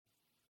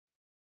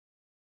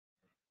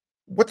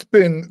What's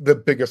been the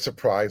biggest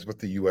surprise with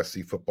the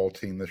USC football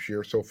team this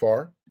year so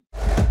far?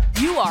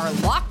 You are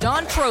Locked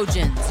On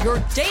Trojans, your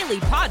daily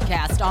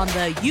podcast on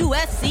the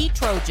USC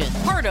Trojans,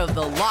 part of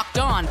the Locked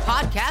On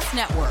Podcast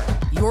Network,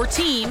 your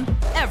team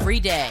every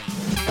day.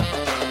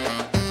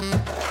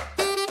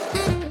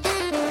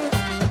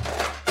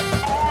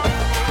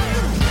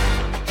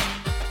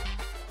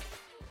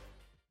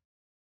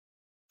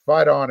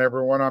 Fight on,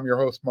 everyone. I'm your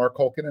host, Mark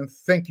Holkin, and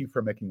thank you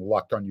for making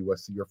Locked On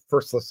USC your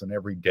first listen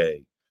every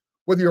day.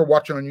 Whether you're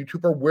watching on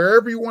YouTube or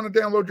wherever you want to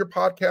download your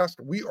podcast,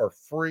 we are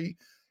free,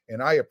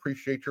 and I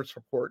appreciate your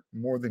support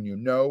more than you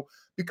know.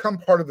 Become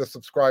part of the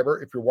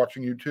subscriber if you're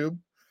watching YouTube.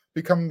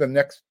 Become the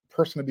next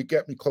person to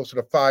get me closer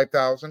to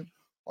 5,000.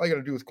 All you got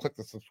to do is click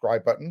the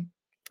subscribe button,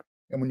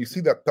 and when you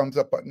see that thumbs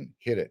up button,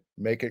 hit it.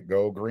 Make it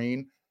go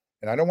green,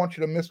 and I don't want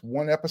you to miss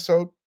one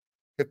episode.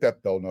 Hit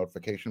that bell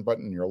notification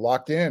button, and you're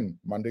locked in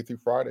Monday through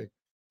Friday.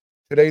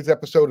 Today's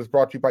episode is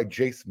brought to you by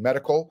Jace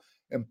Medical.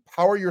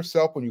 Empower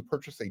yourself when you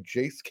purchase a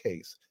Jace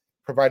case,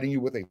 providing you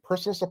with a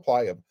personal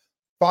supply of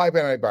 5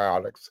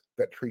 antibiotics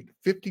that treat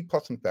 50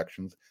 plus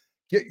infections.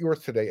 Get yours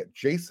today at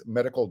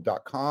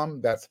jacemedical.com.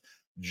 That's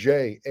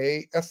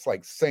J-A-S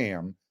like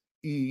Sam,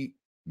 E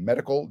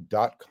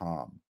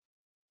medical.com.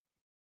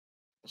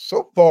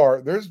 So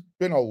far, there's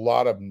been a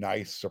lot of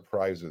nice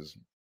surprises.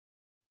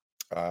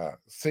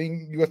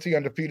 Seeing USC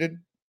undefeated,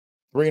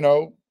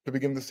 3-0 to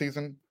begin the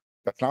season,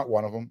 that's not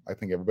one of them. I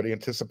think everybody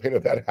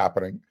anticipated that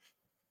happening.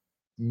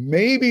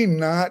 Maybe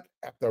not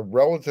at the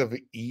relative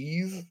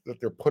ease that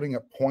they're putting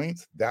up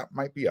points. That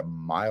might be a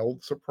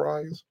mild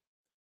surprise.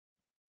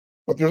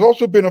 But there's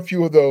also been a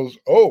few of those,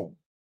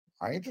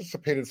 I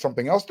anticipated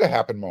something else to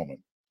happen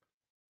moment.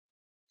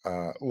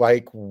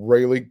 Like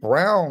Rayleigh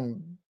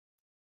Brown,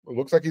 it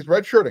looks like he's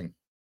redshirting.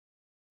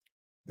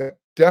 That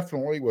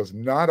definitely was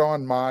not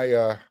on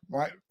my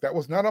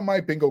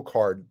bingo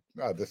card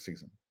this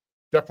season.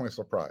 Definitely a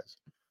surprise.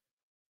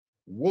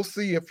 We'll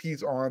see if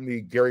he's on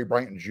the Gary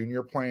Bryant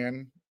Jr.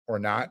 plan or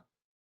not.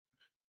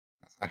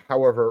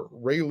 However,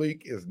 Rayleigh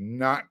is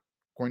not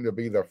going to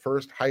be the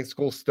first high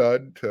school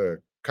stud to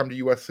come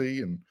to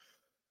USC and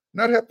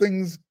not have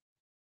things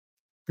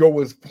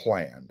go as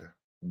planned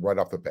right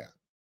off the bat.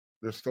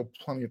 There's still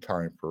plenty of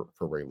time for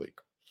Rayleigh.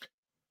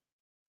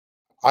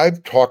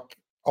 I've talked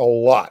a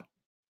lot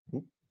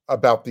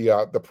about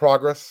the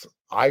progress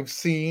I've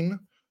seen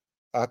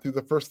through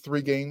the first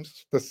 3 games.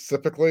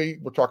 Specifically,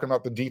 we're talking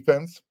about the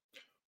defense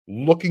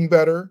looking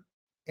better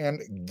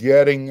and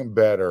getting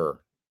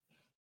better.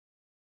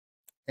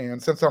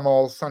 And since I'm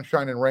all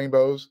sunshine and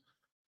rainbows,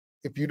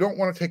 if you don't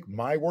want to take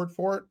my word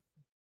for it,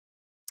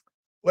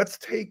 let's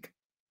take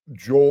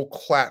Joel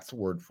Klatt's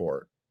word for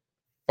it.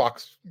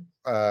 Fox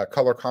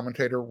color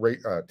commentator,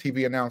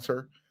 TV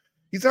announcer.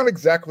 He's not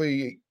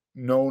exactly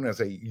known as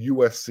a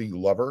USC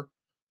lover.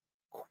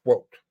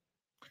 Quote,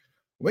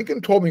 Lincoln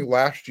told me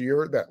last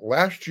year that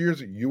last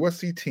year's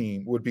USC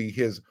team would be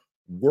his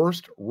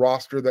worst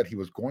roster that he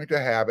was going to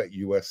have at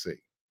USC.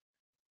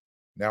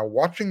 Now,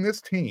 watching this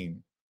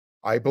team,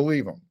 I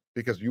believe him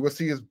because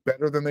USC is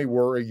better than they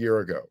were a year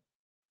ago.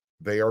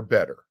 They are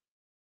better,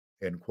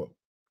 end quote.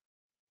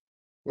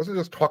 Wasn't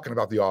just talking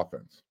about the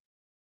offense.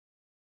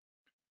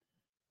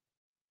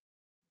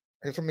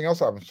 Here's something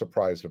else I'm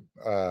surprised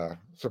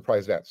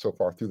at so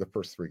far through the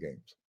first 3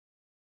 games.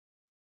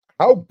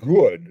 How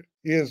good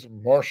is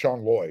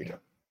Marshawn Lloyd?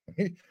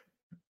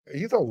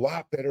 He's a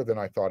lot better than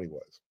I thought he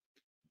was.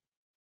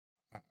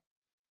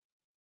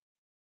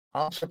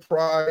 I'm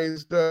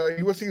surprised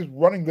USC is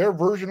running their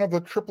version of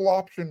the triple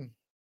option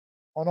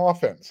on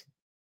offense.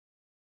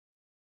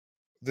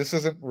 This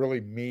isn't really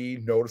me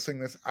noticing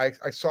this. I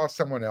saw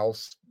someone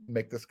else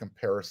make this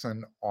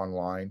comparison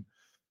online.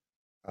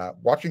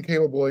 Watching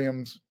Caleb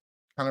Williams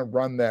kind of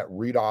run that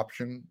read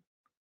option,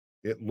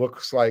 it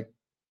looks like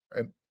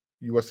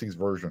USC's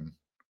version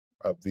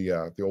of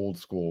the old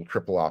school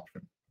triple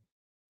option.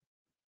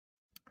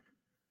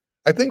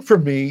 I think for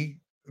me,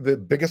 the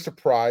biggest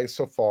surprise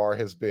so far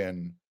has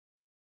been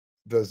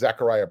the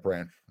Zachariah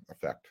Branch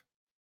effect.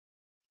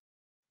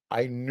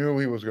 I knew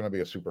he was going to be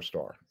a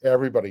superstar.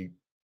 Everybody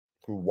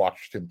who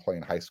watched him play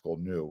in high school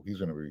knew he's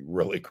going to be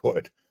really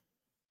good.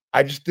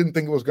 I just didn't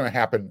think it was going to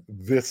happen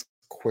this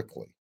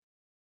quickly.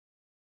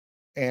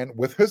 And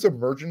with his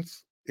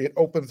emergence, it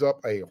opens up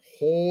a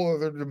whole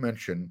other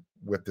dimension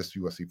with this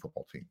USC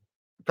football team.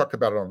 We talked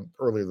about it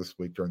earlier this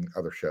week during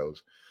other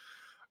shows.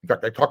 In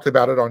fact, I talked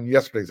about it on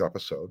yesterday's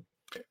episode.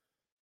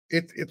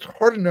 It's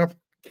hard enough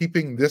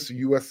keeping this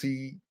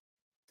USC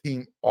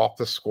team off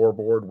the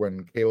scoreboard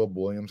when Caleb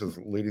Williams is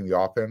leading the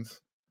offense.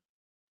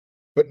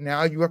 But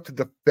now you have to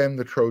defend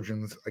the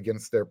Trojans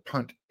against their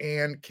punt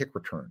and kick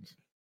returns.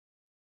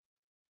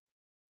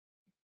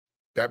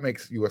 That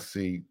makes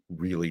USC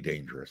really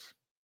dangerous.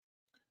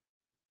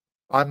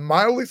 I'm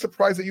mildly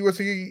surprised that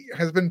USC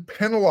has been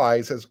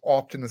penalized as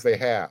often as they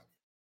have.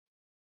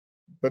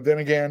 But then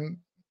again,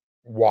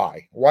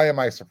 why? Why am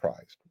I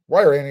surprised?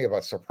 Why are any of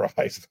us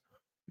surprised?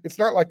 It's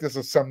not like this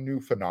is some new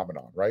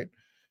phenomenon, right?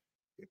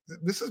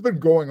 This has been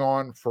going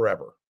on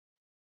forever.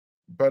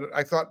 but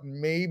I thought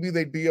maybe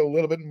they'd be a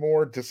little bit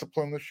more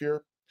disciplined this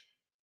year.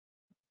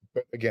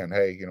 But again,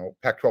 hey,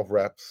 Pac-12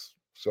 reps,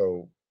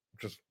 so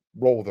just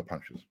roll with the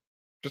punches.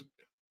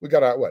 We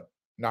got what,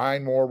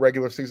 9 more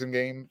regular season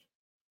games.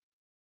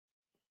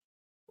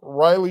 Coach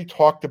Riley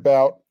talked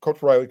about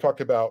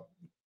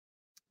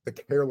the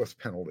careless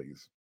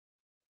penalties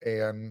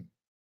and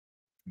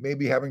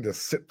maybe having to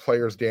sit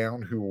players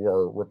down who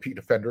are repeat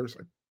offenders.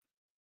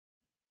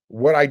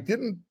 What I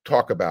didn't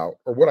talk about,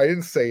 or what I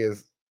didn't say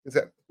is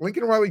that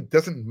Lincoln Riley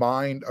doesn't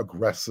mind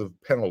aggressive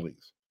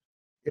penalties.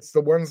 It's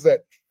the ones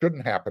that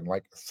shouldn't happen,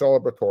 like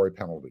celebratory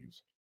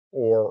penalties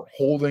or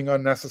holding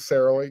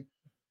unnecessarily.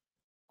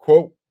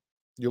 Quote,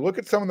 you look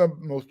at some of the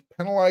most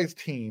penalized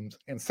teams,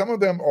 and some of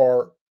them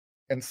are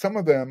some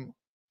of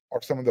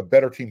the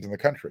better teams in the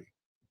country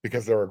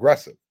because they're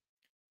aggressive.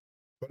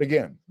 But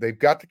again, they've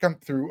got to come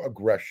through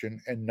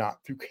aggression and not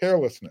through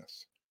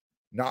carelessness,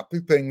 not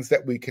through things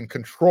that we can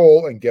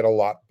control and get a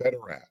lot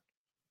better at.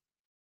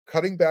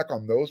 Cutting back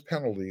on those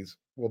penalties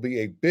will be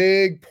a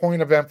big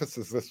point of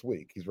emphasis this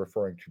week. He's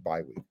referring to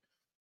bye week.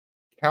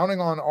 Counting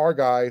on our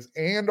guys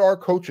and our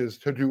coaches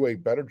to do a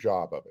better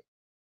job of it.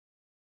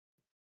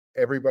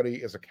 Everybody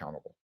is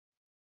accountable.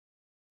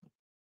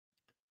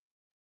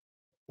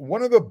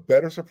 One of the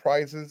better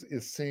surprises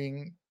is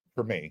seeing,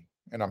 for me,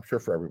 and I'm sure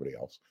for everybody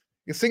else,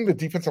 is seeing the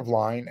defensive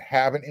line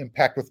have an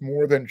impact with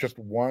more than just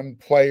one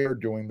player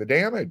doing the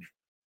damage.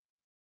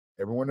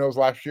 Everyone knows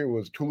last year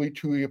was Tuli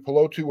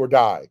Pelotu or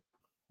die.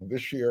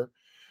 This year,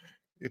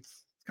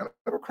 it's kind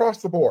of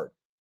across the board.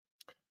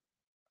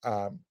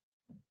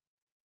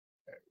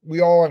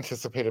 We all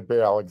anticipated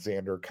Bear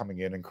Alexander coming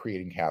in and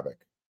creating havoc,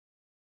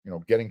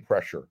 getting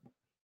pressure.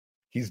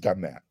 He's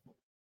done that.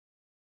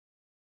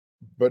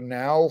 But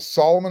now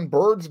Solomon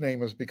Byrd's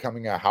name is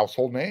becoming a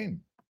household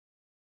name.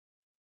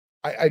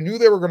 I knew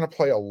they were going to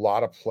play a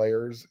lot of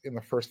players in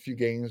the first few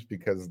games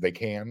because they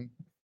can.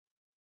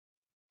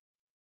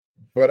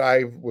 But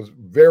I was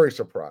very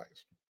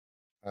surprised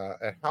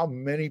at how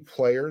many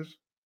players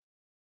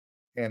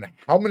and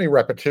how many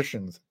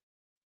repetitions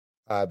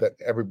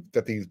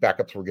that these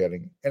backups were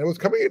getting. And it was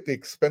coming at the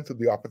expense of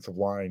the offensive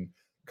line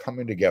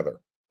coming together.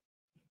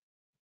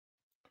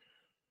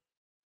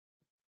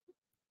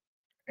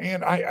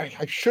 And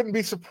I shouldn't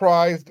be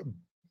surprised,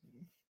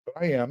 but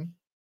I am.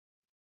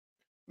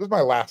 This is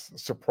my last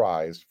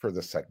surprise for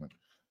this segment.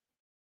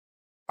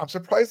 I'm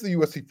surprised the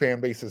USC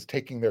fan base is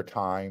taking their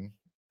time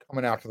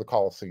coming out to the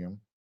Coliseum.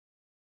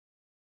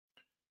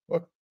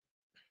 Look,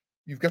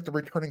 you've got the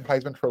returning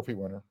Heisman Trophy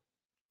winner.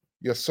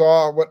 You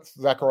saw what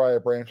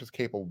Zachariah Branch is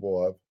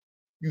capable of.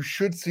 You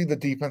should see the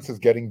defense is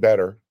getting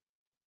better.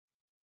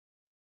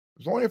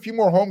 There's only a few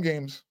more home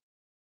games.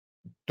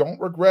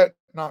 Don't regret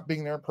not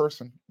being there in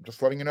person. I'm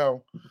just letting you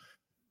know.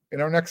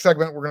 In our next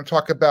segment, we're going to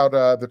talk about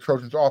the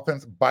Trojans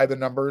offense by the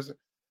numbers.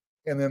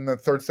 And then the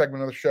third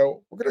segment of the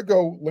show, we're going to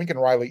go Lincoln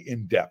Riley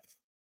in depth.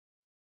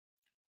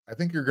 I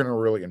think you're going to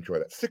really enjoy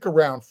that. Stick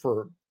around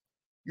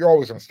you're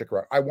always going to stick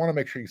around. I want to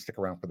make sure you stick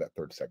around for that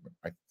third segment.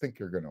 I think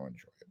you're going to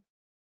enjoy it.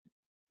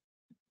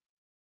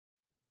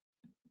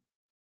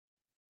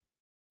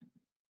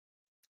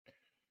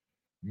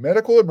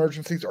 Medical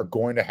emergencies are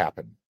going to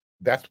happen.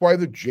 That's why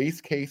the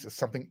Jace case is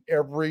something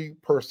every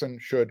person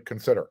should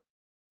consider,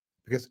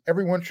 because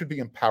everyone should be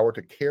empowered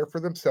to care for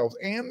themselves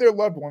and their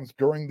loved ones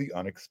during the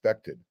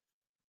unexpected.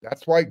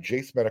 That's why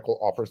Jace Medical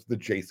offers the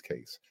Jace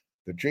case.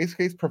 The Jace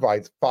case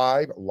provides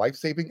 5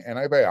 life-saving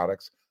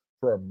antibiotics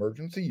for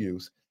emergency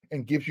use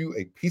and gives you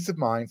a peace of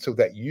mind so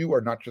that you're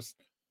not just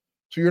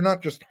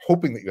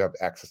hoping that you have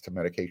access to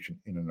medication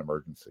in an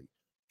emergency.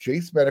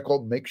 Jace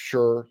Medical makes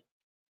sure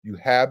you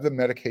have the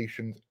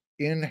medications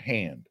in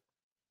hand.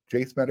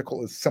 Jace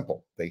Medical is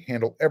simple. They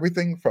handle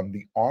everything from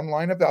the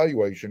online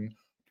evaluation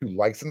to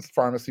licensed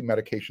pharmacy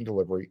medication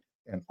delivery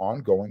and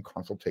ongoing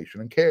consultation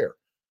and care.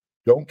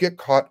 Don't get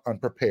caught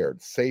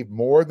unprepared. Save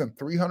more than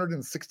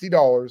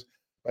 $360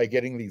 by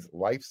getting these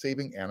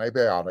life-saving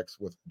antibiotics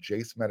with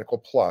Jace Medical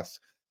Plus.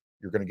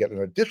 You're going to get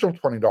an additional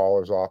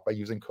 $20 off by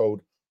using code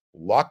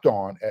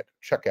LOCKEDON at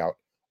checkout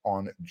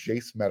on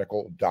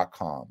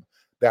jacemedical.com.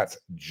 That's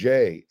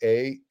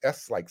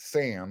JAS like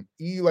Sam,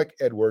 E like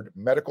Edward,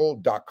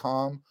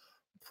 medical.com.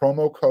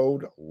 Promo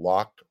code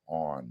locked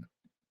on.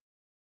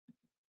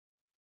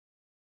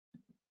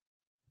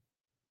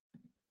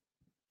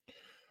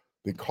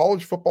 The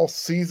college football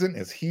season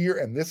is here,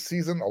 and this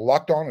season,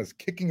 Locked On is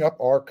kicking up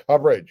our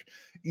coverage.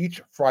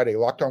 Each Friday,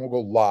 Locked On will go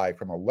live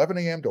from 11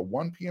 a.m. to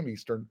 1 p.m.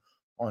 Eastern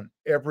on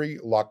every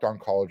Locked On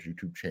College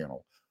YouTube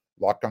channel.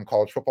 Locked On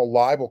College Football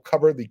Live will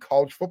cover the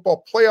college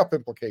football playoff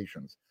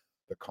implications,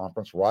 the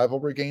conference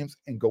rivalry games,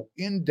 and go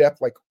in-depth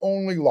like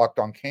only Locked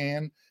On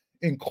can,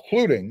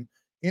 including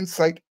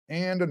insight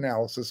and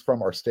analysis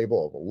from our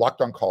stable of Locked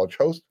On College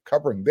hosts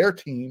covering their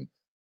team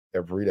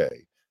every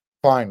day.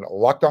 Find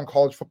Locked On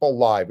College Football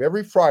Live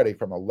every Friday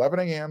from 11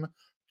 a.m.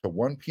 to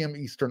 1 p.m.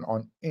 Eastern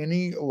on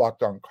any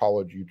Locked On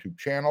College YouTube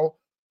channel.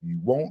 You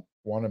won't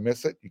want to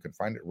miss it. You can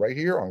find it right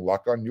here on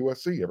Locked On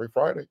USC every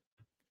Friday.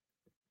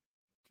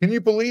 Can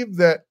you believe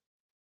that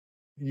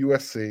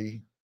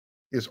USC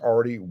is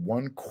already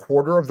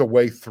 1/4 of the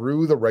way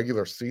through the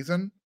regular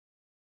season.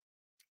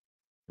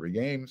 3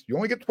 games. You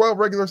only get 12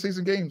 regular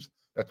season games.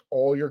 That's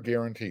all you're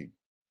guaranteed.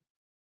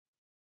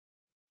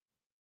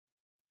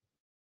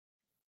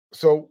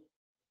 So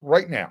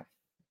right now,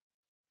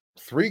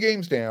 3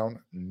 games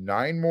down,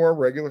 9 more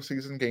regular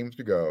season games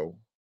to go,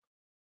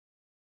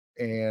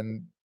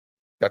 and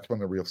that's when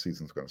the real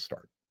season's going to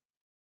start.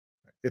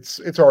 It's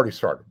already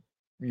started.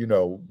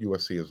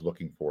 USC is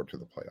looking forward to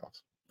the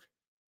playoffs.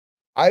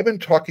 I've been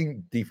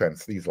talking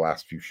defense these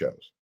last few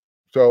shows.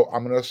 So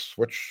I'm going to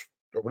switch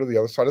over to the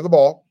other side of the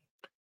ball,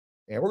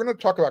 and we're going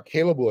to talk about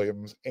Caleb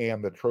Williams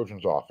and the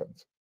Trojans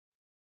offense,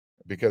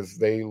 because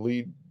they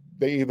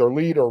either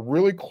lead or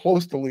really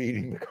close to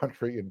leading the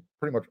country in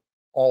pretty much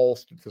all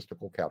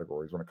statistical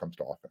categories when it comes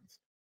to offense.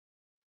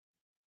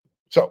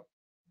 So,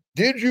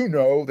 did you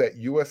know that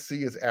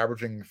USC is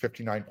averaging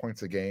 59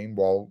 points a game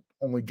while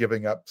only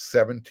giving up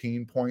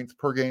 17 points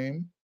per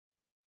game?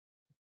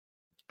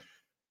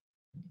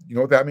 You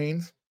know what that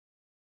means?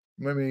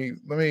 Let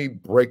me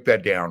break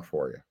that down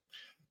for you.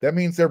 That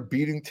means they're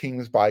beating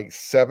teams by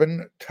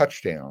 7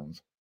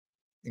 touchdowns,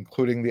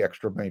 including the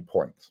extra made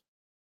points.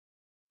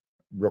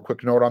 Real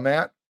quick note on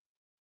that.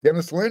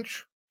 Dennis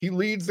Lynch, he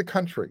leads the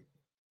country,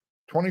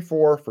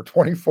 24 for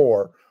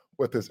 24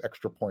 with his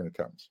extra point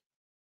attempts.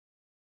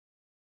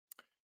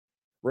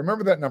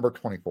 Remember that number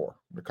 24.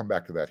 We'll come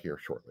back to that here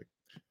shortly.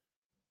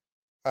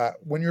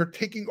 When you're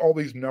taking all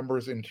these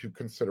numbers into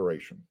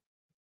consideration,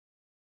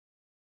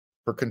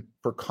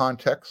 for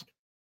context,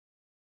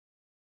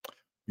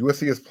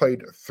 USC has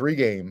played 3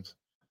 games,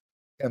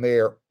 and they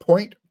are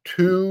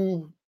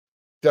 0.2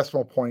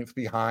 decimal points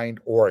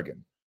behind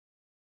Oregon.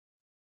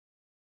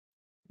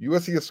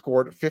 USC has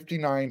scored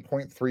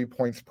 59.3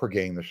 points per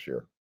game this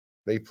year.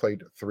 They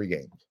played 3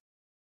 games.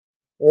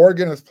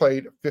 Oregon has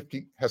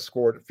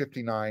scored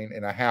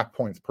 59.5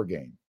 points per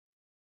game.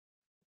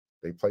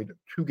 They played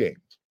 2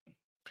 games.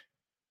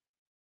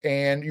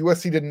 And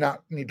USC did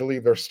not need to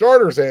leave their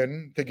starters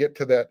in to get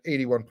to that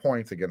 81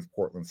 points against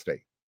Portland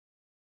State.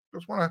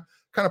 Just want to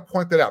kind of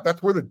point that out.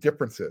 That's where the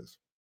difference is.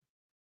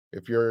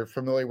 If you're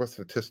familiar with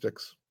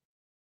statistics.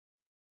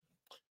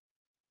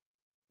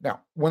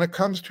 Now, when it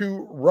comes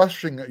to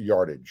rushing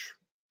yardage,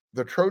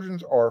 the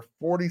Trojans are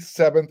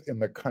 47th in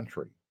the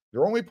country.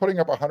 They're only putting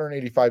up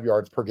 185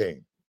 yards per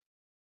game.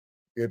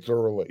 It's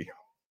early.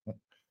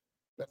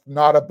 That's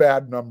not a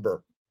bad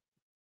number.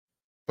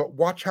 But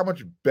watch how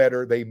much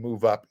better they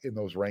move up in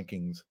those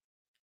rankings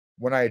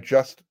when I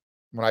adjust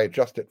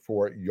it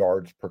for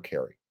yards per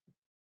carry.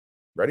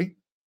 Ready?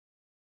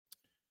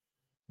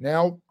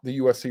 Now the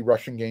USC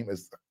rushing game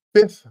is the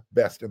 5th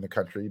best in the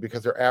country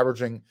because they're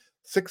averaging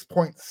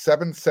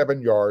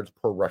 6.77 yards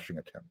per rushing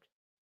attempt.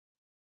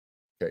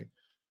 Okay.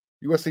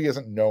 USC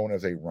isn't known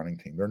as a running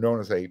team. They're known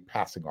as a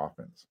passing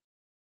offense.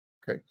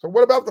 Okay. So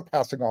what about the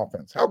passing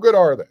offense? How good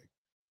are they?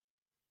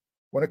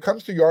 When it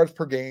comes to yards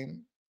per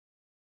game,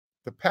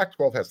 the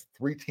Pac-12 has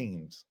 3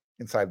 teams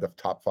inside the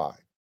top 5.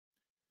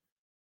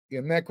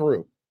 In that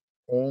group,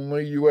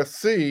 only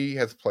USC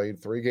has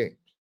played 3 games.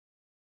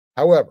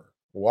 However,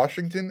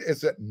 Washington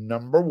is at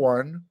number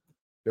 1.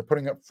 They're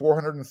putting up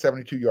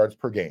 472 yards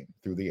per game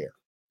through the air.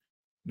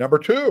 Number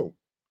 2,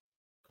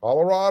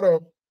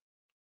 Colorado,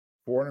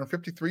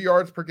 453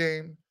 yards per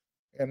game.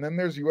 And then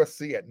there's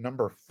USC at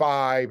number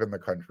 5 in the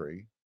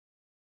country.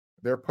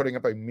 They're putting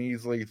up a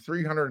measly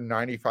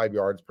 395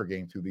 yards per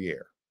game through the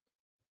air.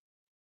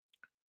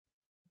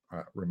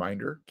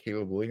 Reminder,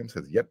 Caleb Williams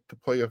has yet to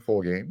play a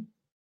full game.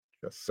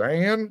 Just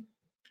saying.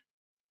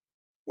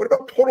 What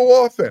about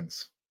total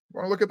offense?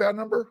 Want to look at that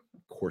number?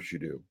 Of course you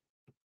do.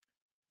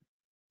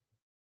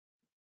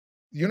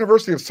 The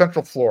University of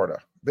Central Florida,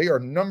 they are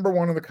number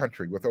 1 in the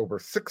country with over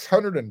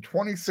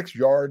 626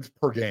 yards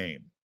per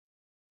game.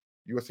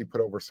 USC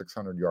put over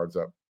 600 yards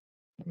up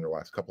in their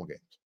last couple games.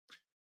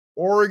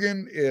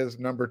 Oregon is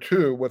number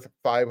 2 with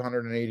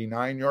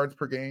 589 yards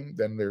per game.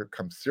 Then there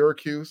comes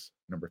Syracuse,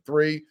 number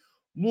 3.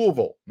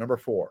 Louisville, number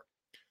 4.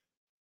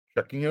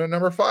 Checking in at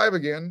number 5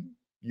 again,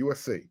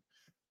 USC.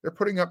 They're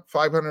putting up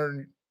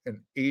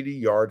 580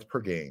 yards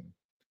per game.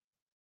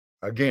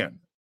 Again,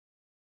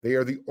 they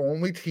are the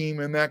only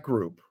team in that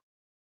group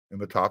in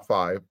the top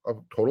 5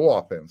 of total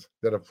offense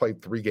that have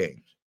played 3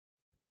 games.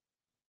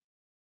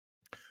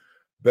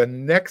 The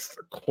next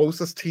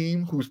closest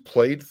team who's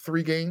played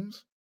 3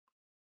 games,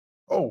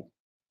 you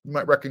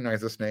might recognize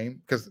this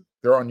name because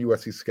they're on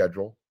USC's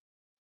schedule,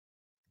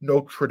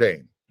 Notre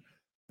Dame.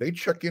 They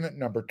check in at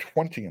number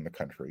 20 in the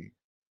country,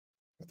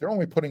 but they're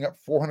only putting up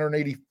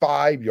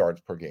 485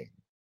 yards per game.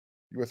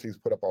 USC's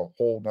put up a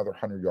whole another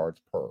 100 yards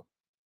per.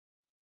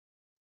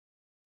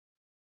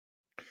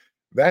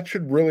 That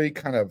should really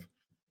kind of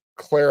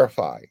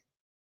clarify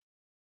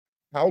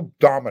how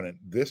dominant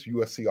this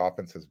USC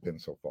offense has been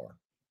so far.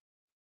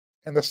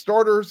 And the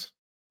starters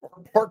are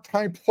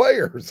part-time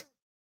players.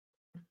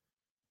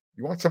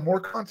 You want some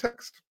more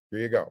context? Here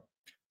you go.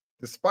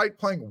 Despite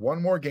playing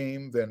 1 more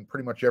game than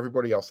pretty much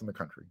everybody else in the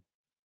country,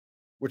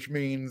 which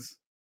means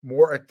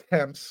more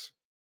attempts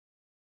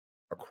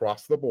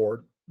across the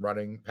board,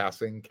 running,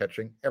 passing,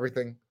 catching,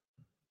 everything.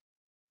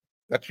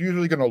 That's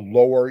usually going to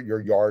lower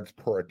your yards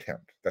per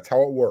attempt. That's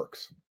how it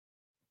works.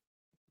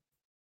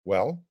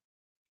 Well,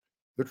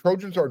 the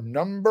Trojans are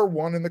number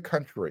one in the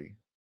country.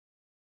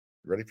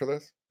 Ready for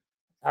this?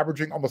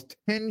 Averaging almost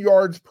 10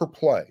 yards per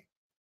play.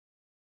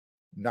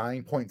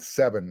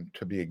 9.7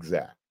 to be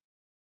exact.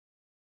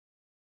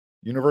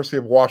 University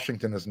of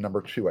Washington is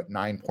number 2 at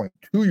 9.2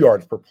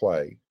 yards per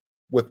play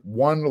with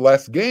one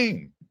less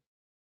game.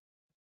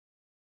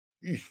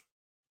 Eesh.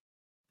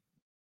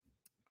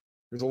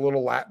 Here's a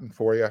little Latin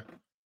for you.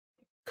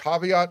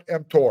 Caveat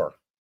emptor.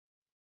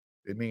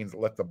 It means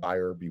let the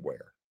buyer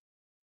beware.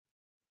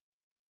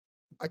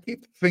 I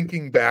keep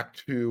thinking back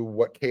to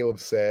what Caleb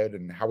said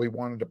and how he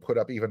wanted to put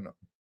up even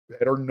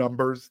better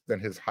numbers than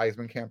his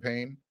Heisman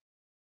campaign.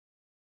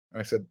 And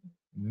I said,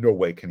 no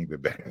way can he be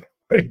better than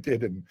what he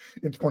did in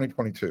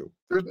 2022.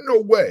 There's no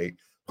way.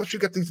 Plus, you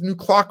get these new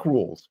clock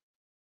rules.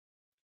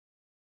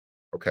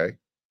 Okay.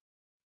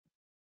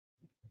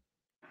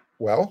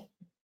 Well,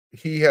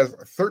 he has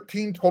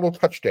 13 total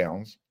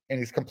touchdowns, and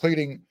he's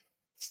completing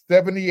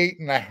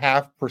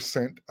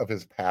 78.5% of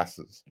his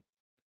passes.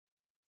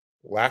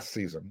 Last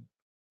season,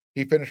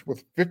 he finished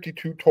with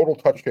 52 total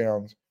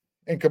touchdowns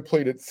and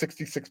completed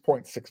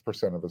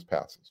 66.6% of his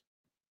passes.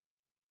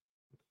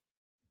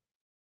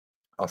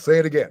 I'll say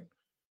it again.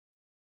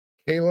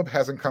 Caleb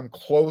hasn't come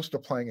close to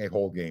playing a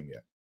whole game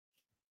yet.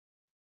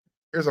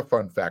 Here's a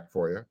fun fact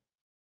for you.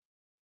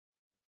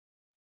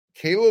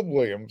 Caleb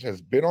Williams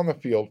has been on the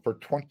field for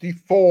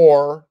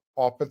 24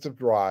 offensive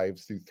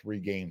drives through 3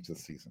 games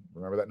this season.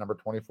 Remember that number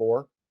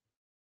 24?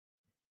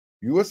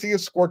 USC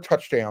has scored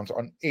touchdowns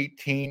on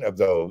 18 of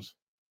those,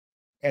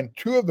 and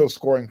 2 of those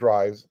scoring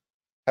drives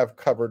have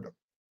covered,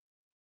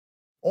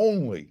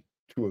 only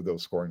 2 of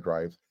those scoring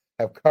drives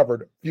have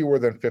covered fewer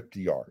than 50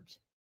 yards.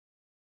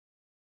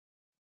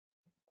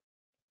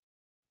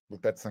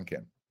 Let that sink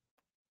in.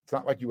 It's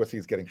not like USC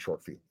is getting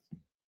short fields.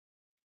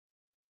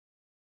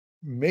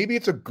 Maybe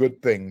it's a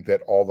good thing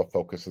that all the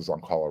focus is on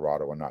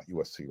Colorado and not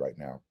USC right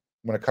now.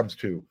 When it comes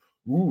to,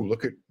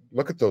 look at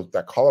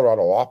that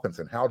Colorado offense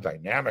and how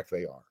dynamic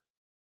they are.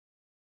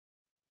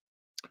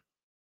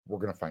 We're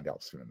going to find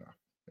out soon enough.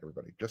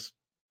 Everybody, just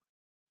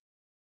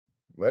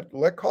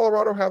let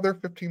Colorado have their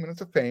 15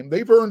 minutes of fame.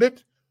 They've earned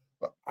it.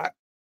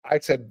 I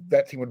said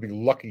that team would be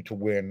lucky to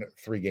win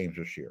 3 games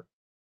this year.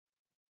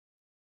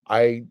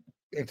 I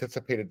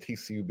anticipated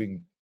TCU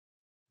being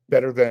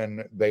better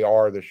than they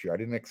are this year. I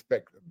didn't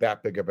expect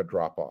that big of a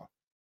drop-off.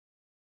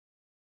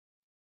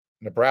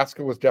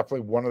 Nebraska was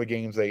definitely one of the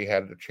games they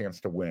had a chance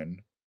to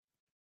win.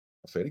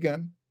 I'll say it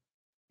again.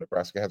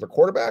 Nebraska has a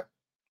quarterback.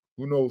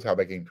 Who knows how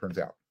that game turns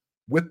out?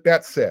 With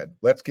that said,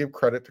 let's give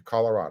credit to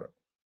Colorado.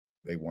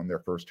 They won their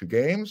first 2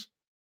 games.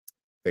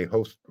 I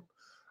don't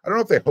know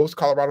if they host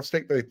Colorado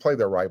State, but they play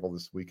their rival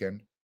this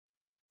weekend.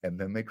 And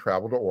then they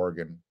travel to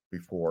Oregon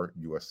before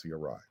USC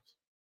arrives.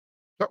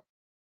 So,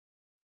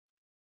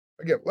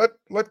 again,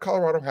 let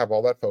Colorado have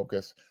all that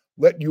focus.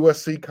 Let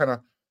USC kind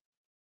of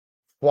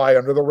fly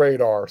under the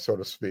radar, so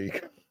to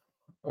speak,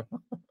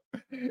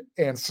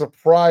 and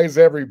surprise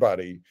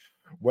everybody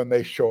when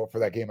they show up for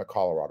that game at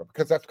Colorado,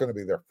 because that's going to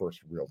be their first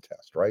real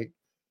test, right?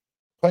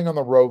 Playing on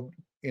the road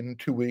in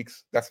 2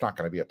 weeks, that's not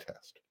going to be a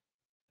test.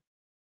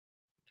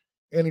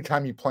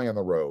 Anytime you play on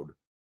the road,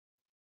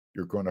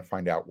 you're going to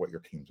find out what your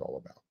team's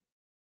all about.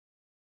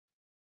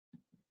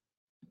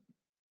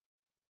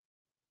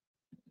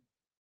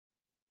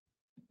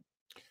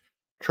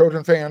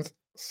 Trojan fans,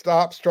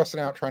 stop stressing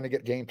out trying to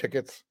get game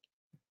tickets.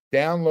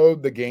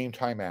 Download the Game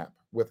Time app.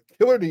 With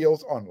killer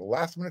deals on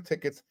last-minute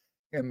tickets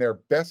and their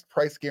best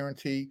price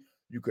guarantee,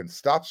 you can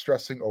stop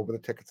stressing over the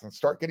tickets and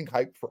start getting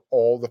hyped for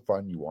all the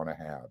fun you want to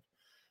have.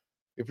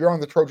 If you're on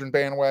the Trojan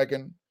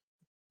bandwagon,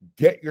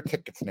 get your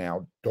tickets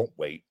now. Don't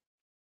wait.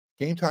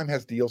 Game Time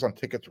has deals on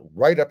tickets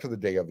right up to the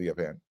day of the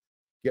event.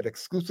 Get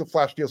exclusive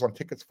flash deals on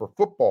tickets for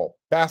football,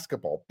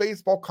 basketball,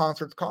 baseball,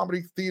 concerts,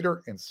 comedy,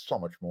 theater, and so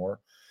much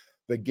more.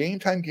 The Game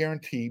Time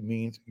guarantee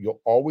means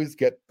you'll always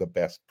get the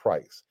best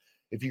price.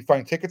 If you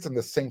find tickets in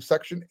the same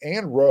section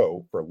and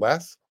row for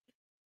less,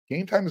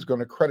 Game Time is going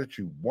to credit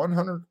you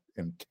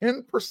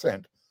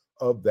 110%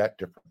 of that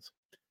difference.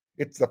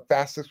 It's the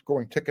fastest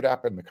growing ticket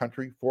app in the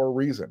country for a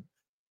reason.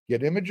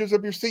 Get images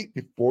of your seat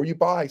before you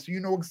buy so you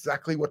know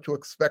exactly what to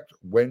expect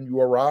when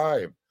you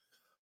arrive.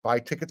 Buy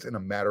tickets in a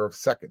matter of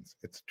seconds.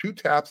 It's 2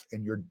 taps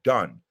and you're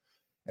done.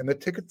 And the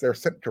tickets are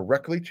sent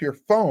directly to your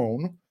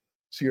phone,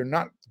 so you're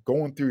not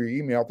going through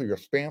your email, through your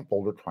spam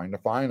folder trying to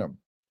find them.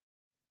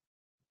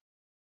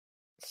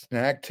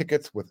 Snag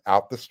tickets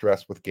without the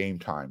stress with Game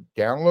Time.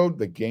 Download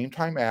the Game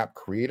Time app,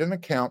 create an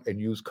account, and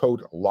use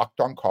code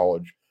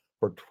LOCKEDONCollege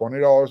for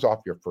 $20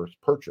 off your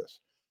first purchase.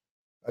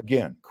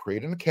 Again,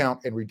 create an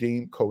account and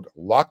redeem code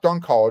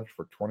LOCKEDONCollege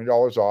for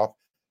 $20 off.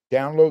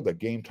 Download the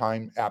Game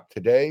Time app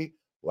today.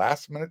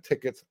 Last minute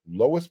tickets,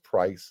 lowest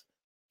price,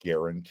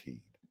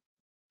 guaranteed.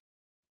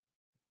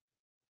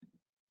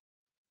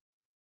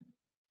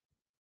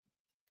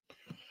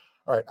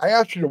 All right, I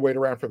asked you to wait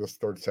around for this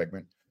third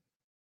segment.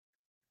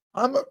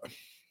 I'm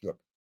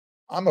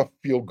I'm a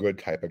feel-good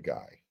type of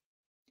guy.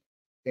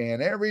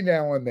 And every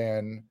now and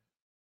then,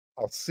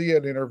 I'll see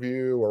an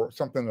interview or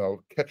something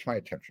that'll catch my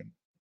attention.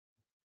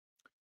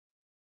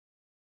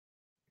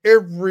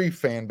 Every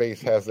fan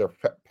base has their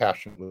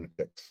passionate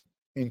lunatics,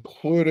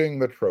 including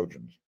the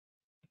Trojans.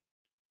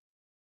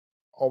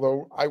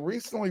 Although I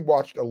recently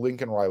watched a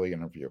Lincoln Riley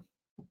interview,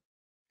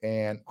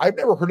 and I've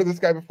never heard of this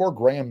guy before,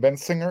 Graham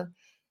Bensinger.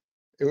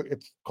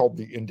 It's called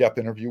the In-Depth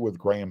Interview with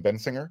Graham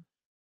Bensinger.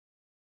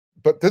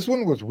 But this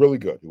one was really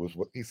good.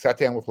 He sat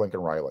down with Lincoln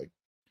Riley.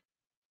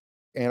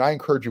 And I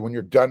encourage you, when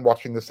you're done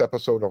watching this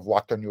episode of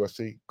Locked on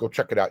USC, go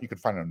check it out. You can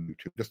find it on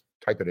YouTube. Just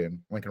type it in,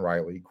 Lincoln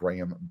Riley,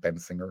 Graham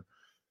Bensinger.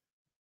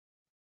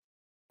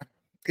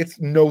 It's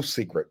no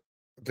secret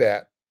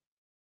that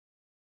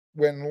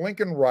when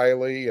Lincoln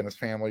Riley and his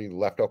family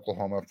left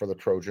Oklahoma for the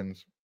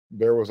Trojans,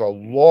 there was a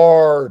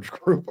large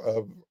group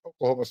of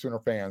Oklahoma Sooner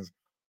fans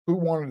who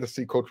wanted to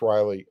see Coach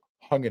Riley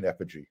hung in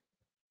effigy.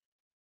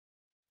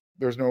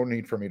 There's no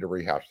need for me to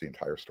rehash the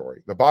entire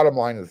story. The bottom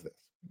line is this.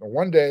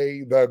 One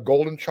day, the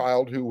golden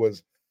child who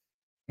was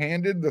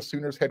handed the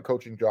Sooners head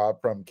coaching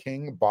job from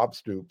King Bob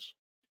Stoops,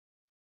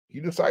 he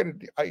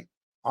decided,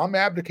 I'm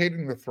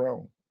abdicating the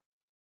throne.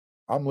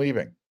 I'm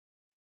leaving.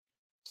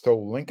 So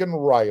Lincoln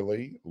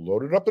Riley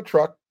loaded up the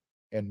truck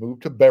and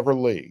moved to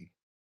Beverly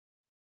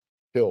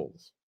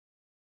Hills.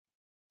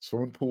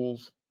 Swimming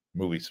pools,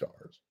 movie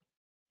stars.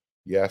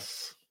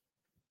 Yes,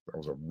 that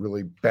was a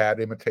really bad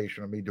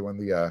imitation of me doing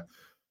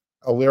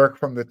a lyric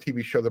from the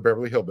TV show The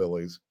Beverly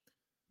Hillbillies.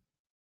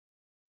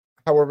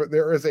 However,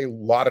 there is a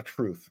lot of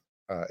truth,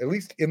 at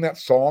least in that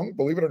song,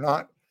 believe it or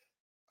not,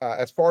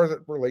 as far as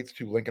it relates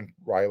to Lincoln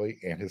Riley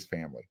and his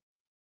family.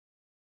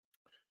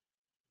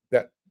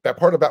 That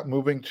part about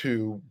moving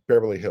to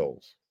Beverly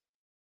Hills,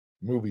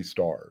 movie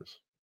stars,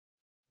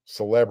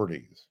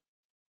 celebrities.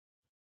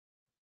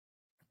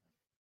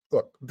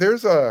 Look,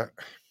 there's a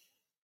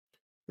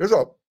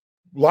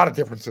lot of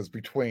differences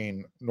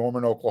between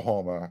Norman,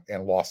 Oklahoma,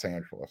 and Los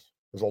Angeles.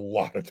 There's a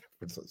lot of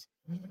differences.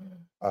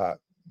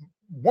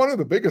 One of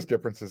the biggest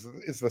differences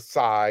is the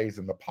size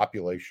and the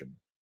population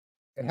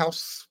and how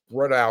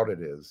spread out it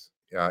is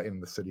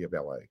in the city of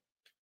LA.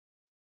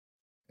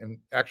 And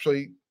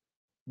actually,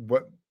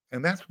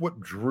 that's what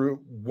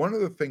drew, one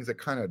of the things that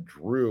kind of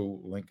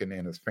drew Lincoln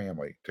and his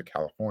family to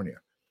California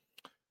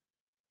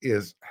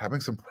is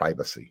having some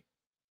privacy.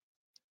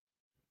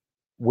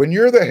 When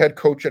you're the head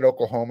coach at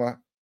Oklahoma,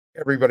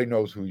 everybody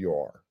knows who you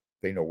are.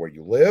 They know where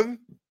you live.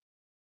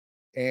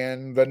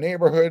 And the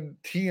neighborhood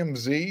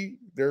TMZ,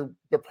 they're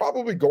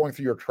probably going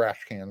through your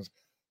trash cans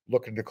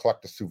looking to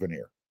collect a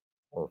souvenir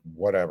or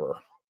whatever.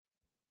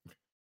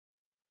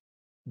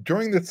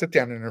 During the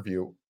sit-down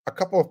interview, a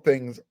couple of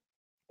things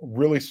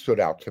really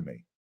stood out to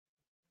me.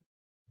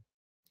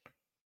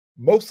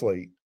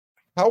 Mostly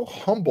how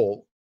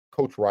humble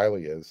Coach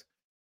Riley is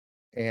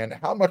and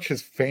how much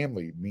his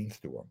family means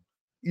to him.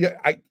 Yeah,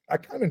 I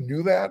kind of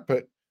knew that,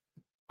 but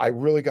I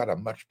really got a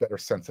much better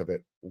sense of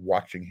it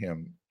watching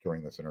him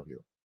during this interview.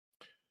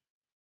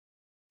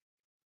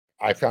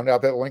 I found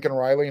out that Lincoln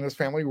Riley and his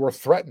family were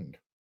threatened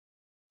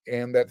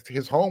and that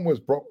his home was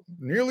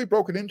nearly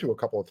broken into a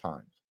couple of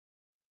times.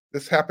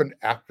 This happened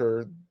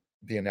after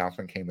the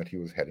announcement came that he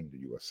was heading to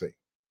USC.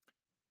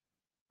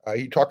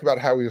 He talked about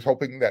how he was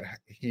hoping that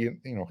he,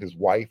 his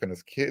wife and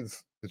his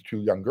kids, his two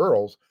young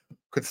girls,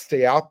 could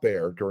stay out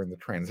there during the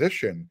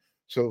transition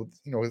so,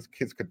 his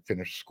kids could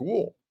finish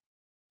school.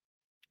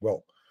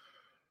 Well,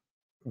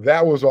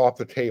 that was off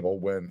the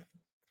table when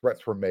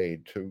threats were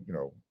made to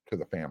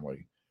the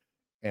family,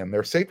 and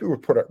their safety was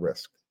put at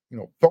risk.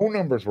 Phone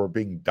numbers were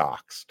being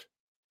doxxed.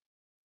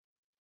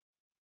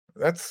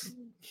 That's,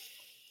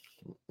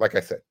 like I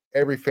said,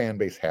 every fan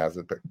base has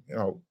it, but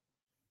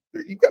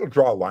you've got to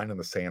draw a line in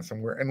the sand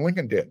somewhere, and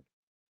Lincoln did.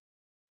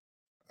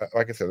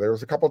 Like I said, there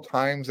was a couple of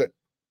times that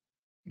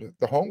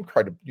the home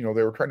tried to, they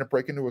were trying to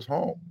break into his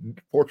home.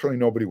 Fortunately,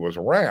 nobody was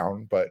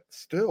around, but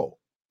still.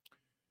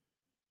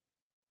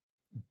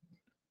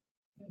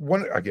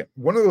 One of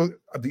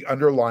the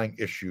underlying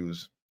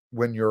issues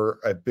when you're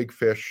a big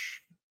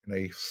fish in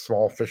a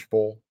small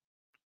fishbowl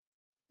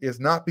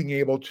is not being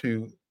able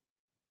to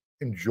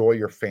enjoy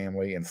your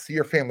family and see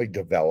your family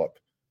develop.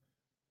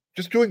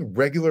 Just doing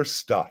regular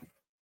stuff.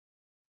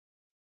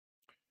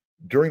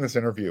 During this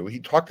interview,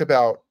 he talked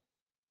about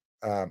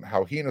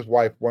how he and his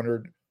wife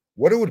wondered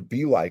what it would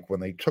be like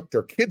when they took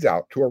their kids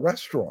out to a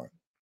restaurant.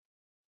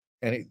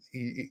 And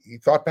he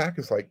thought back,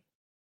 it's like,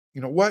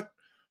 you know what?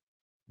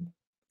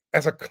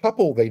 As a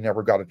couple, they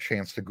never got a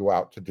chance to go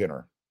out to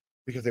dinner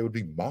because they would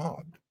be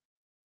mobbed.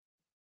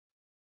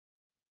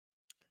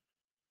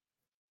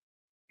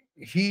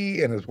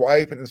 He and his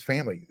wife and his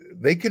family,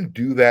 they can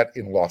do that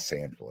in Los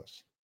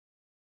Angeles.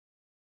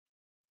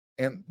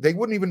 And they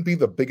wouldn't even be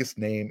the biggest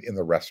name in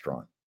the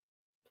restaurant.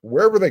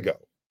 Wherever they go,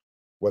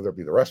 whether it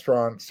be the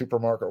restaurant,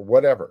 supermarket, or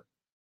whatever,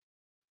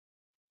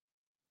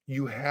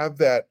 you have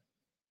that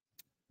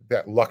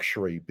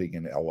luxury being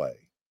in LA.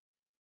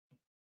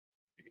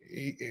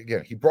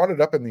 He brought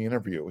it up in the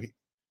interview.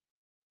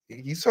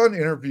 He saw an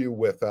interview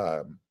with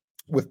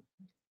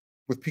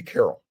with Pete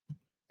Carroll.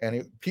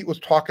 And Pete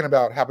was talking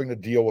about having to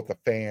deal with the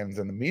fans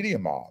and the media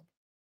mob.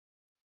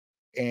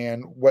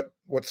 And what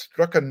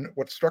struck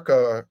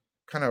a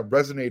kind of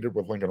resonated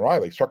with Lincoln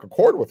Riley, struck a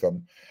chord with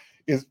him,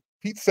 is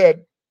Pete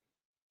said,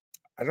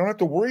 I don't have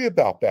to worry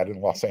about that in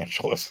Los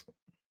Angeles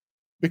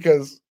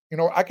because,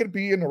 I could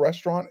be in a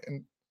restaurant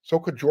and so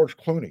could George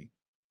Clooney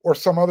or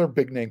some other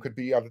big name could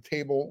be at a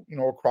table,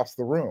 across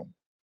the room.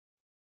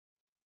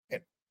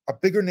 And a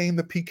bigger name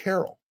than Pete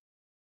Carroll.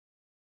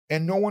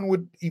 And no one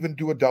would even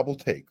do a double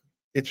take.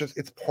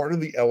 It's part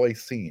of the LA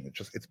scene.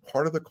 It's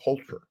part of the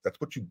culture.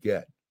 That's what you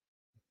get.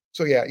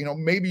 So yeah,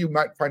 maybe you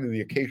might find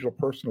the occasional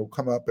person who'll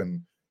come up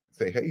and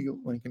say, hey,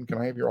 Lincoln, can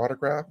I have your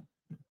autograph?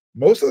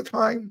 Most of the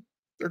time,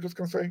 they're just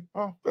going to say,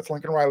 oh, that's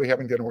Lincoln Riley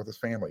having dinner with his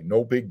family.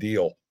 No big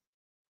deal.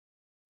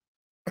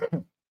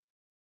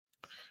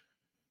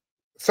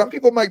 Some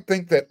people might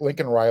think that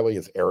Lincoln Riley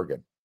is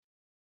arrogant.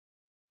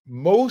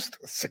 Most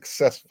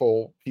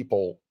successful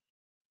people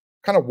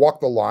kind of walk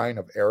the line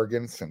of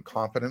arrogance and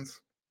confidence.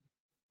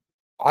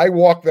 I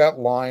walk that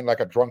line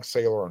like a drunk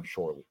sailor on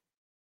shore.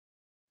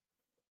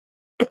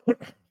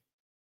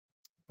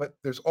 But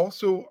there's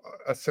also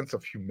a sense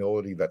of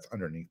humility that's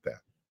underneath that.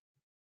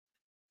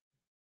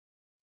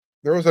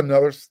 There was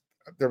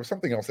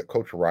something else that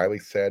Coach Riley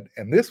said,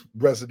 and this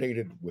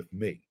resonated with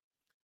me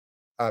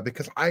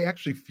because I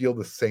actually feel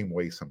the same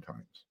way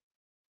sometimes.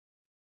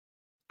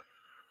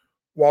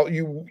 While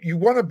you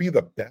want to be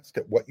the best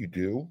at what you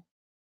do,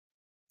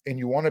 and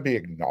you want to be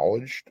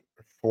acknowledged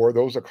for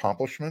those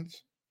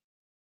accomplishments,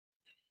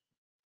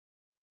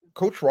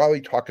 Coach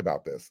Riley talked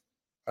about this,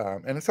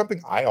 and it's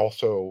something I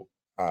also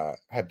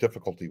have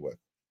difficulty with.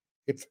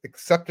 It's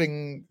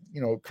accepting,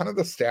 kind of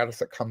the status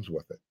that comes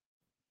with it.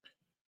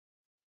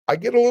 I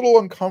get a little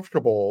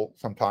uncomfortable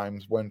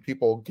sometimes when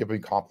people give me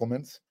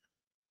compliments,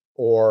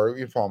 or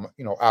if I'm,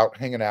 out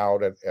hanging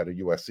out at a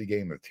USC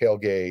game, at a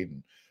tailgate,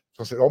 and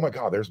so I say, "Oh my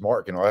God, there's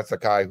Mark. That's the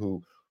guy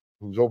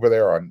who's over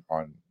there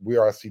on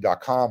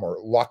WeAreSC.com or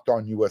Locked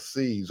On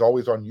USC. He's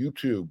always on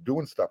YouTube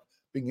doing stuff,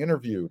 being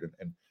interviewed,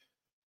 and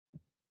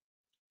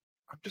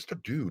I'm just a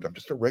dude. I'm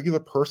just a regular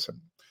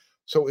person.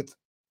 So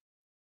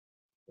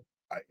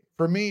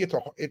for me,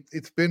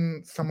 it's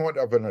been somewhat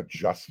of an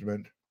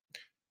adjustment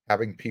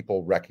having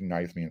people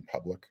recognize me in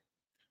public.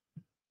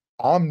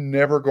 I'm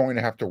never going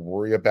to have to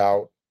worry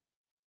about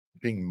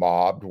being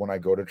mobbed when I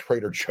go to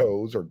Trader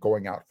Joe's or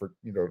going out for,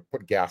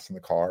 put gas in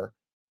the car.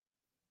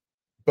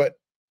 But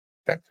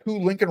that's who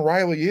Lincoln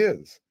Riley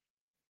is.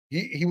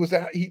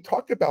 He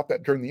talked about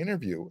that during the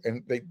interview,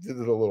 and they did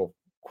a little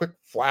quick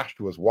flash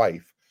to his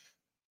wife.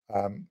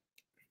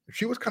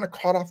 She was kind of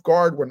caught off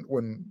guard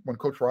when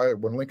Coach Riley,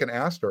 when Lincoln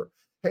asked her,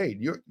 hey,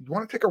 you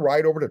want to take a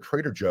ride over to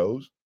Trader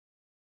Joe's?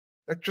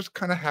 That just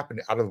kind of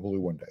happened out of the blue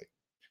one day.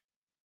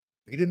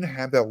 They didn't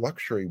have that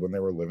luxury when they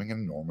were living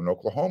in Norman,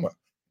 Oklahoma.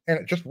 And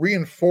it just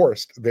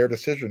reinforced their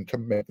decision to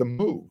make the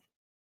move.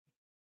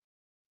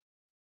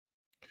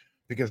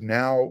 Because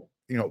now,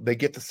 they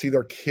get to see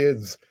their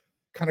kids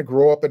kind of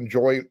grow up and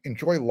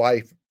enjoy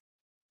life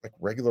like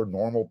regular,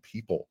 normal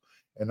people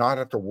and not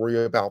have to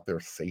worry about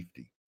their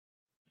safety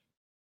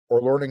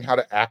or learning how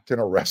to act in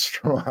a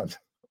restaurant.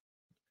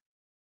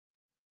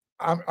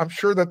 I'm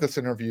sure that this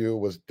interview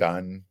was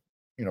done,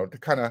 to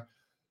kind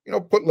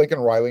of, put Lincoln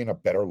Riley in a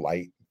better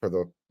light for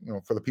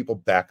the people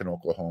back in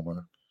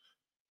Oklahoma.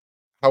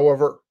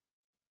 However,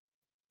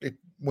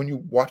 when you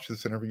watch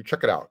this interview,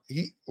 check it out.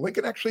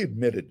 Lincoln actually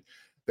admitted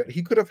that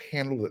he could have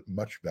handled it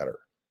much better.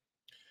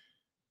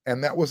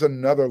 And that was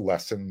another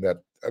lesson that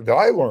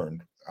I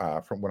learned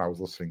from when I was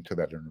listening to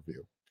that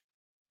interview.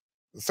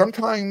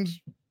 Sometimes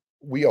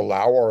we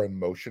allow our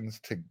emotions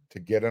to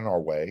get in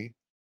our way,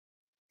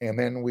 and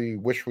then we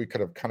wish we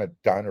could have kind of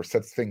done or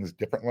said things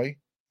differently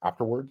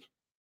afterwards.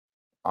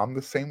 I'm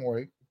the same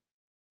way.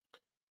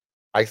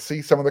 I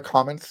see some of the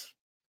comments,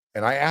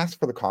 and I ask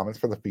for the comments,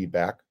 for the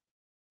feedback,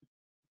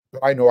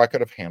 but I know I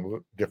could have handled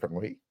it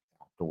differently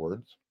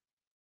afterwards.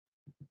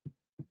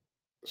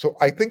 So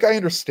I think I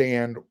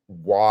understand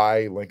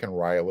why Lincoln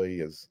Riley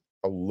is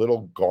a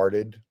little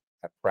guarded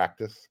at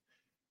practice,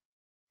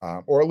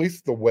 or at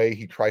least the way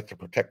he tries to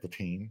protect the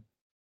team.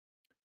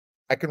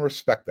 I can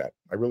respect that.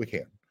 I really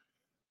can.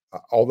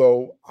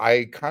 Although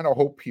I kind of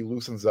hope he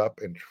loosens up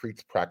and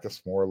treats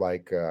practice more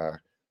like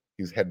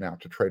he's heading out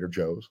to Trader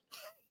Joe's.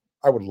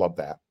 I would love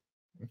that.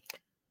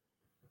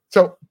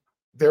 So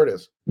there it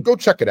is. Go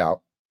check it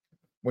out.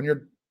 When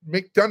you're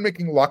done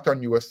making Locked On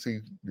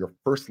USC your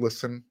first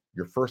listen,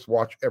 your first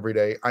watch every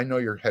day, I know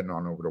you're heading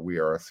on over to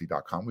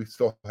WeAreSC.com. We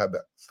still have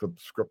that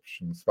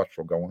subscription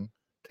special going.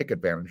 Take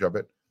advantage of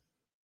it.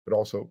 But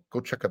also,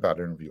 go check out that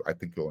interview. I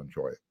think you'll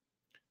enjoy it.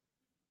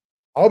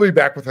 I'll be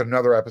back with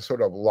another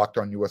episode of Locked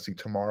On USC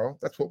tomorrow.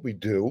 That's what we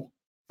do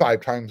 5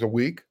 times a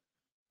week.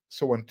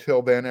 So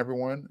until then,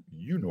 everyone,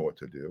 you know what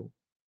to do.